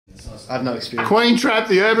I have no experience. Queentrap,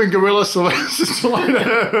 the urban guerrilla, Sylvester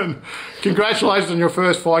Stallone. Congratulations on your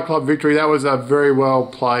first Fight Club victory. That was a very well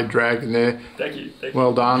played dragon there. Thank you.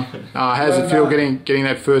 Well done. How does it feel getting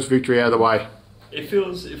that first victory out of the way? It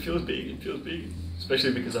feels big. It feels big,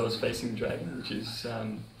 especially because I was facing the dragon, which is.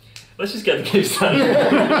 Let's just get the game started.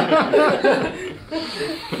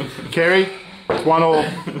 Kerry,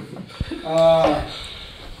 1-1.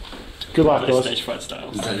 Good luck, guys. Stage fight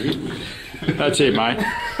style. That's it, mate.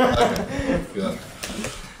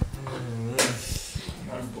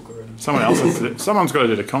 Someone's got to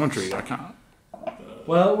do the commentary. I can't.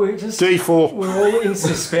 Well, we're just D4. We're all in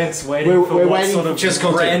suspense, waiting for what sort of just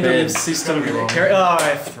random system.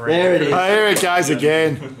 F3. There it is. Oh, here it goes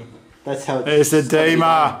again. That's how There's the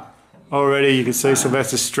Dima. Already, you can see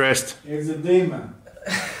Sylvester's stressed. It's a demon.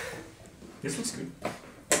 This looks good.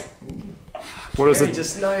 What does Kerry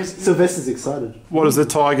just knows. Sylvester's excited. What does the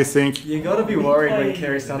tiger think? You got to be worried when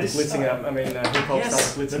Kerry starts blitzing up. I mean, hip hop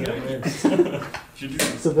starts blitzing up moves.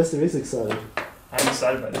 Sylvester is excited. I'm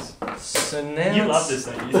excited about this. So now You love this,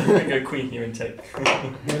 don't you? You can go queen here and take.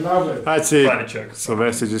 You love it. That's it. Private choke.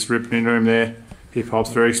 Sylvester just ripping into him there. Hip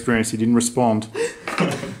hop's very experienced. He didn't respond.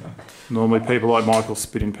 Normally, people like Michael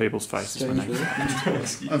spit in people's faces when they.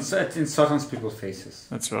 In certain people's faces.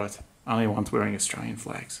 That's right. Only ones wearing Australian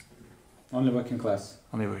flags. Only working class.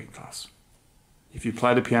 Only working class. If you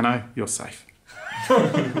play the piano, you're safe.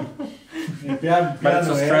 But it's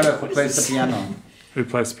Australia who plays the piano. Who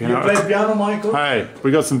plays the You piano? play piano, Michael? Hey,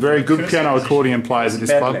 we got some very good piano accordion players at this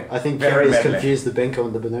club. Badly. I think Very Kerry's badly. confused the Benko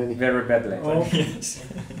and the Benoni. Very badly. Oh. Yes.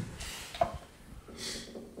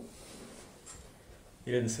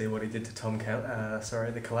 You didn't see what he did to the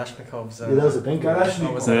Kalashnikov's. Yeah, that was a Benko.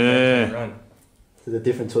 Oh, was that a Yeah. Benko run? So the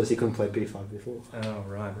difference was he couldn't play B5 before. Oh,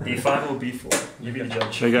 right. B5 or B4? You be the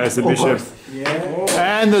judge. There goes the Or bishop. both.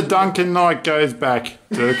 Yeah. And the Duncan Knight goes back.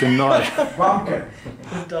 Duncan Knight. Duncan.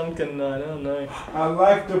 Duncan, I don't know. I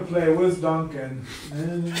like to play with Duncan.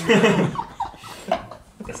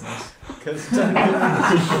 That's nice. Because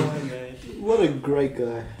Duncan. What a great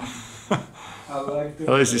guy. I like to At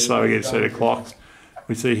least he's play slowly with getting to the Duncan. clocks.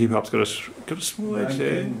 We see Hip Hop's got a small edge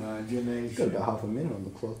there. He's got about half a minute on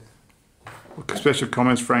the clock. Special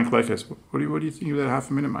comments, Frank Leckers. What do you think of that half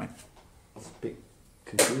a minute, mate? It's a bit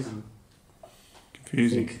confusing.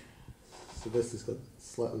 Confusing. I think Sylvester's got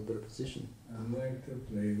slightly better position. I like to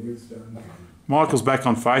play with Duncan. Michael's back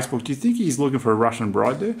on Facebook. Do you think he's looking for a Russian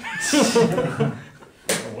bride there?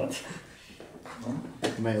 What?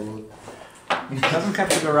 Male or Doesn't have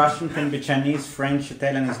to be Russian, can be Chinese, French,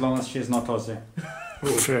 Italian, as long as she's not Aussie.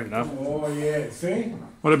 Fair enough. Oh, yeah. See?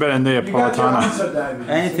 What about a You got your Neapolitana? answer, David.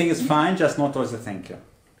 Anything is fine, just not Aussie, thank you.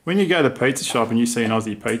 When you go to the pizza shop and you see an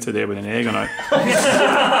Aussie pizza there with an egg on it,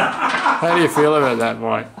 how do you feel about that,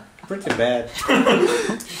 Mike? Pretty bad.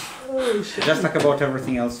 Just like about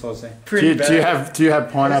everything else, Aussie. Pretty bad. Do you have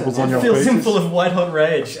pineapples on your Fills him full pizzas? of white hot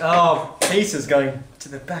rage. Oh, pieces going to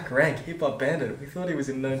the back rank. Hip hop bandit. We thought he was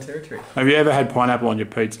in known territory. Have you ever had pineapple on your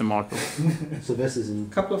pizza, Michael? Sylvester's in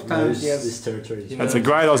Couple of times, yes. this territory. You That's a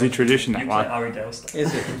great Aussie tradition, that You play one. Ari Dale style.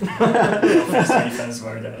 Is it? Many fans of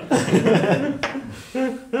Ari Dale.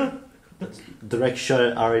 Direct shot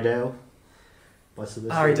at Aridale by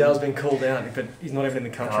Sylvester. Ari Dale's been called out, but he's not even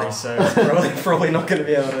in the country, Oh. so he's probably not going to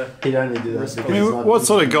be able to. He'd only do that Respect. because I he's mean, not- what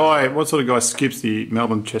sort of guy skips the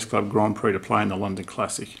Melbourne Chess Club Grand Prix to play in the London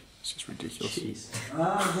Classic? It's just ridiculous. Jeez.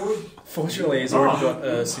 Ah, good. Fortunately, he's already got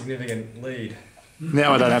a significant lead.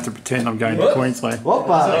 Now I don't have to pretend I'm going to What? Queensland.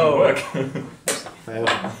 Whoppa! Oh, Work. Fail.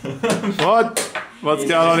 What? What's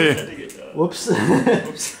going on here? Whoops.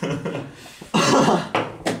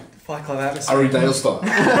 Fight Club atmosphere. Ari Dale style.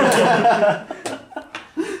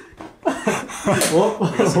 Whoop. We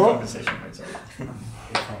got some Whoop. conversation, mate, sorry.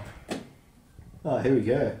 Oh, here we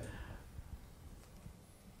go.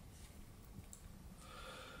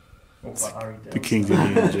 Oh, by Ari Dale The King's style.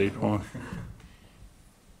 Indian G point.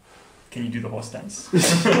 Can you do the horse dance?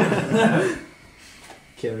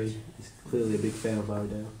 Kerry is clearly a big fan of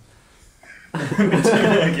Aridale.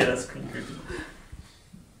 Okay, that's pretty creepy.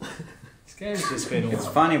 This game's just been It's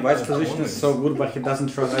funny, White's position is so good, but he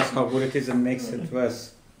doesn't realize how good it is and makes it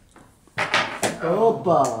worse.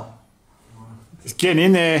 Opa! He's getting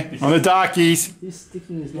in there on the darkies. He's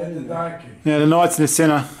sticking his Get nose the in there. darkie. Now the knight's in the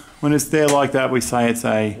centre. When it's there like that, we say it's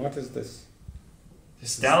a What is this?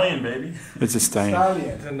 Stallion, baby. it's a stain.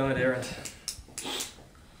 Stallion. the knight errant.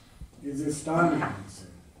 It's a stallion.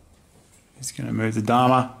 He's going to move the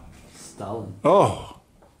Dharma. Stalin. Oh,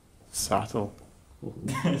 subtle.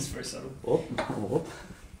 It's very subtle. Whoop. Whoop.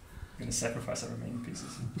 I'm going to sacrifice our remaining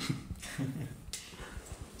pieces.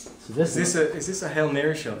 Is this a Hail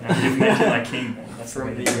Mary shot? No, you've mentioned my king. That's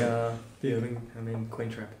From the the urban,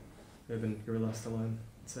 Queentrap, urban Guerilla, Stallone,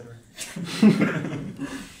 etc.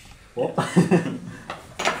 What?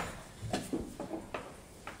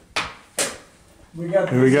 We got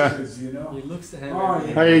Here we go. visitors, you know. He looks to have. Oh,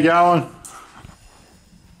 yeah. How you going?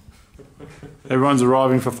 Everyone's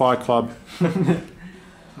arriving for Fight Club.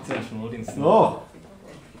 International audience. Oh.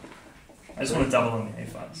 I just want to double on the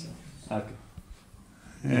A5. So. Okay.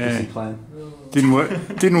 Yeah. Easy plan. Didn't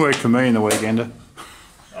work for me in the weekender.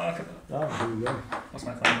 Oh, okay. Oh, here we go. What's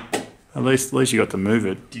my claim? At least you got to move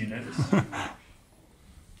it. Do you know this? I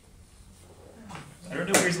don't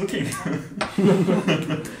know where he's looking.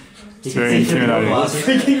 It's very intimidating.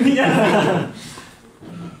 Freaking me out.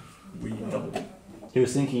 We double. He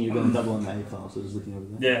was thinking you were going to double on the A file, so he was looking over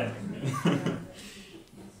there. Yeah.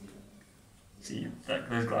 See,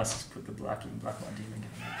 those glasses put the black in black light demon.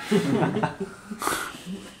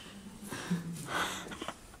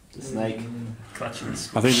 The snake. Clutching the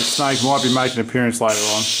I think the Snake might be making an appearance later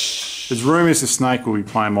on. There's rumours the Snake will be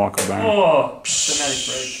playing Michael Barron. Oh, dramatic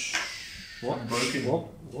break. What? I'm broken.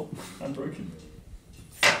 What? I'm broken.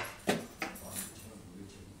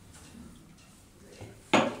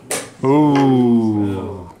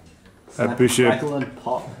 Ooh. That Snap, bishop. crackle and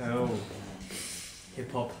pop. Oh.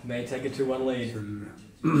 Hip hop may take it to one lead.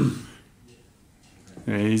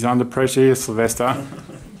 Yeah, he's under pressure here, Sylvester.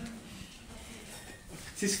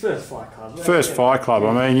 It's his first Fight Club. First Fight Club,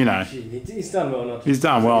 I mean, you know. Gee, he's done well not to. He's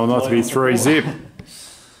done well not to be 3-zip.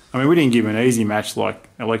 I mean, we didn't give him an easy match like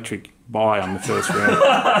Electric by on the first round.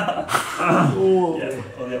 Yeah.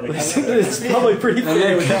 It's probably pretty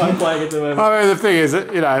fair with how I'm playing at the moment. I mean, the thing is,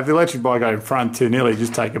 that, you know, if the Electric by go in front 2-0,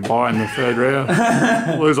 just take a bye in the third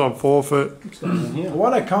round. Lose on forfeit.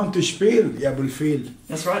 What a counterspiel, Jabulfield.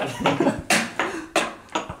 That's right.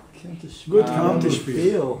 Good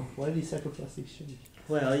counterspiel. Why did he sacrifice the exchange?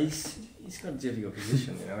 Well, he's got a difficult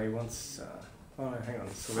position, you know. He wants. Oh no, hang on,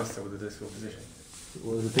 Sylvester with a difficult position.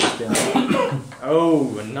 What was the pitch down?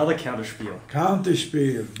 Oh, another counterspiel.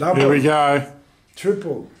 Counterspiel. Here Double. we go.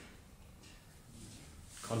 Triple.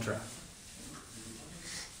 Contra.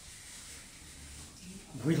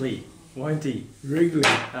 Really? Won't he? Wrigley.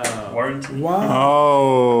 Warranty. One.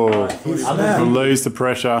 Oh, Snap. lose the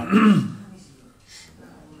pressure.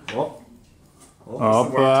 What?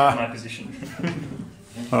 Warranty Hoppa, my position.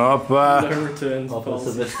 hoppa, No returns. Pop False.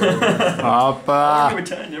 Sylvester. I hoppa.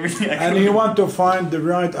 returned everything I And could. you want to find the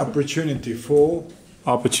right opportunity for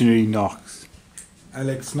Opportunity knocks.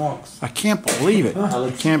 Alex Knox. I can't believe it. I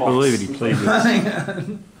Alex can't Fox. believe it. He played this.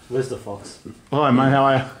 Where's the fox? Hi, mate. How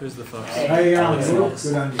are you? Who's the fox? Hey, Alex good. Knox.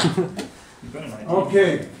 Good on you. You've got an idea.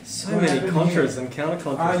 Okay. So many contras and counter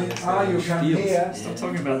contras. in this, You come spiels. here. Stop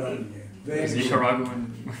talking about that. Very good. Nicaraguan.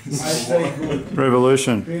 I say good.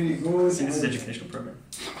 Revolution. Very good. See, this is an educational program.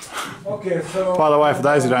 Okay, so. By the way, for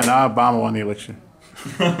those who don't know, Obama won the election.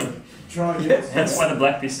 Try That's why the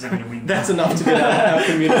black pieces are going to win. That's enough to get our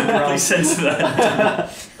community Please right. censor that.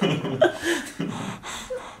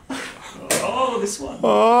 Oh, this one.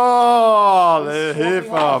 Oh, the hip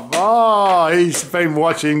hop. Oh, he's been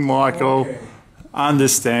watching Michael. Okay.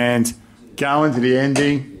 Understand. Going to the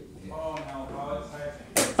ending.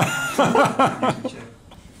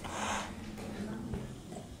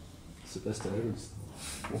 Sylvester Evans.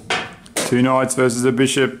 2 knights versus a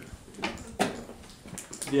bishop.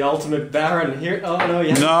 The ultimate Baron here. Oh no,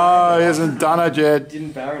 he No, he hasn't done it yet.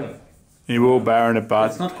 didn't Baron it. He will baron it, It's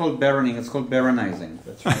but not called baroning, it's called baronizing.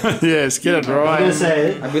 yes, get it I'm gonna right.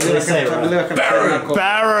 say it. I believe I say can, it I believe I can say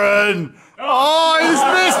Baron! Oh, he's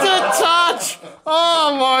missed a touch!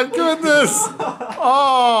 Oh my goodness!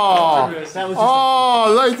 Oh, That was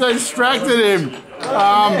oh, they distracted him.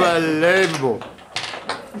 Unbelievable.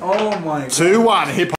 Oh my God. 2-1 hip